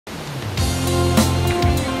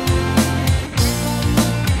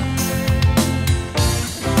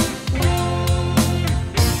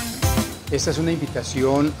Esta es una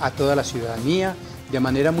invitación a toda la ciudadanía, de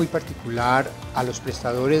manera muy particular a los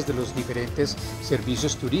prestadores de los diferentes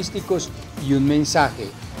servicios turísticos y un mensaje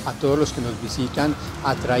a todos los que nos visitan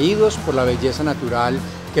atraídos por la belleza natural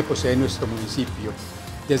que posee nuestro municipio.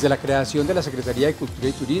 Desde la creación de la Secretaría de Cultura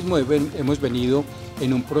y Turismo hemos venido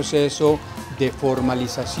en un proceso de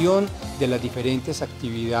formalización de las diferentes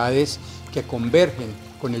actividades que convergen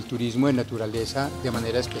con el turismo de naturaleza de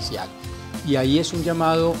manera especial. Y ahí es un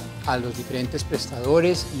llamado a los diferentes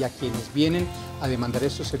prestadores y a quienes vienen a demandar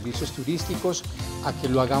estos servicios turísticos a que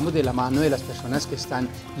lo hagamos de la mano de las personas que están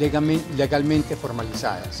legalmente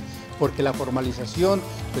formalizadas, porque la formalización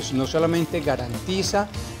pues no solamente garantiza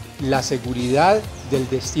la seguridad del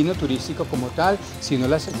destino turístico como tal, sino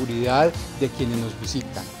la seguridad de quienes nos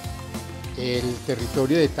visitan. El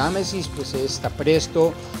territorio de Támesis pues está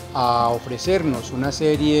presto a ofrecernos una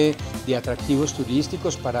serie de atractivos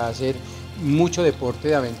turísticos para hacer mucho deporte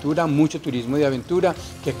de aventura, mucho turismo de aventura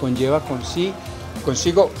que conlleva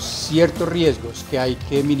consigo ciertos riesgos que hay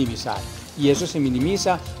que minimizar, y eso se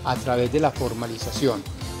minimiza a través de la formalización.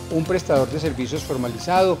 Un prestador de servicios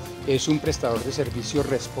formalizado es un prestador de servicios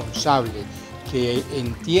responsable que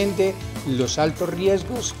entiende los altos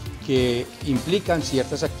riesgos que implican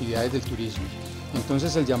ciertas actividades del turismo.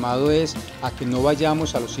 Entonces el llamado es a que no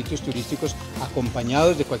vayamos a los sitios turísticos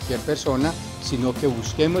acompañados de cualquier persona, sino que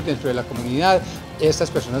busquemos dentro de la comunidad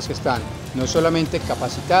estas personas que están no solamente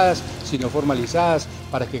capacitadas, sino formalizadas,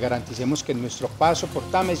 para que garanticemos que nuestro paso por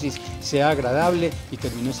Támesis sea agradable y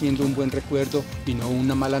termine siendo un buen recuerdo y no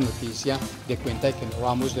una mala noticia de cuenta de que no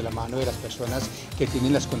vamos de la mano de las personas que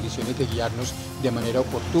tienen las condiciones de guiarnos de manera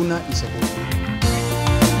oportuna y segura.